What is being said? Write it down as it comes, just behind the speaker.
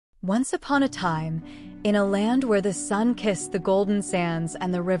Once upon a time, in a land where the sun kissed the golden sands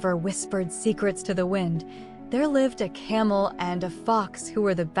and the river whispered secrets to the wind, there lived a camel and a fox who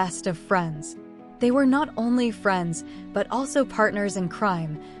were the best of friends. They were not only friends, but also partners in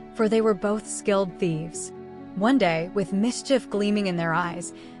crime, for they were both skilled thieves. One day, with mischief gleaming in their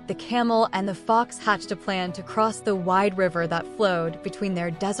eyes, the camel and the fox hatched a plan to cross the wide river that flowed between their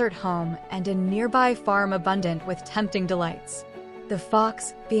desert home and a nearby farm abundant with tempting delights. The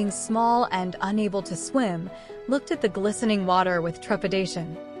fox, being small and unable to swim, looked at the glistening water with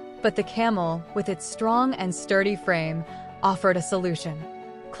trepidation. But the camel, with its strong and sturdy frame, offered a solution.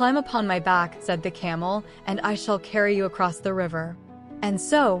 "Climb upon my back," said the camel, "and I shall carry you across the river." And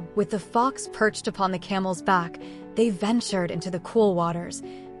so, with the fox perched upon the camel's back, they ventured into the cool waters,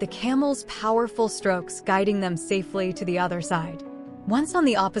 the camel's powerful strokes guiding them safely to the other side. Once on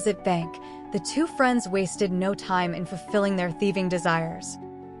the opposite bank, the two friends wasted no time in fulfilling their thieving desires.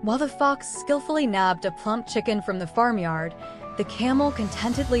 While the fox skillfully nabbed a plump chicken from the farmyard, the camel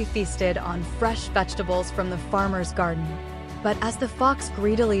contentedly feasted on fresh vegetables from the farmer's garden. But as the fox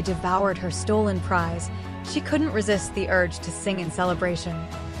greedily devoured her stolen prize, she couldn't resist the urge to sing in celebration.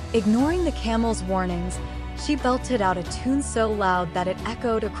 Ignoring the camel's warnings, she belted out a tune so loud that it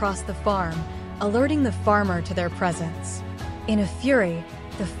echoed across the farm, alerting the farmer to their presence. In a fury,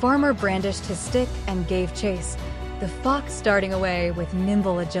 the farmer brandished his stick and gave chase, the fox darting away with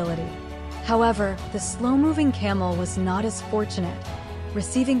nimble agility. However, the slow-moving camel was not as fortunate,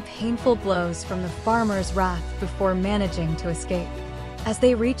 receiving painful blows from the farmer's wrath before managing to escape. As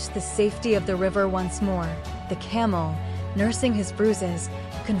they reached the safety of the river once more, the camel, nursing his bruises,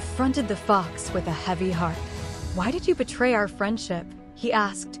 confronted the fox with a heavy heart. "Why did you betray our friendship?" he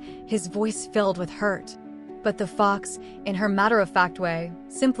asked, his voice filled with hurt. But the fox, in her matter-of-fact way,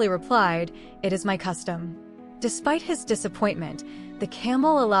 simply replied, "It is my custom." Despite his disappointment, the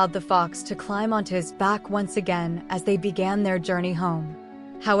camel allowed the fox to climb onto his back once again as they began their journey home.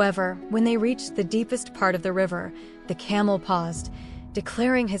 However, when they reached the deepest part of the river, the camel paused,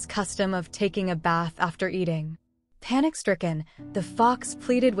 declaring his custom of taking a bath after eating. Panic-stricken, the fox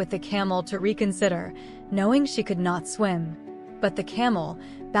pleaded with the camel to reconsider, knowing she could not swim. But the camel,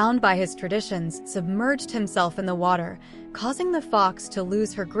 bound by his traditions, submerged himself in the water, causing the fox to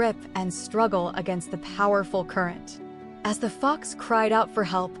lose her grip and struggle against the powerful current. As the fox cried out for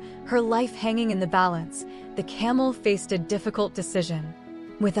help, her life hanging in the balance, the camel faced a difficult decision.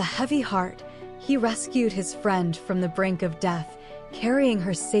 With a heavy heart, he rescued his friend from the brink of death, carrying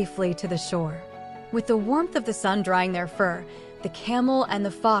her safely to the shore. With the warmth of the sun drying their fur, the camel and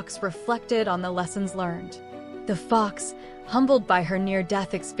the fox reflected on the lessons learned. The fox, humbled by her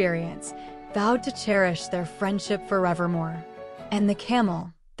near-death experience, vowed to cherish their friendship forevermore. And the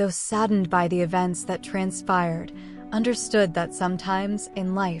camel, though saddened by the events that transpired, understood that sometimes,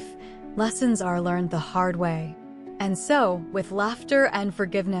 in life, lessons are learned the hard way. And so, with laughter and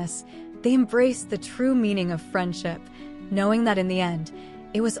forgiveness, they embraced the true meaning of friendship, knowing that in the end,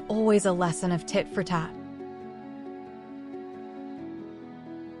 it was always a lesson of tit for tat.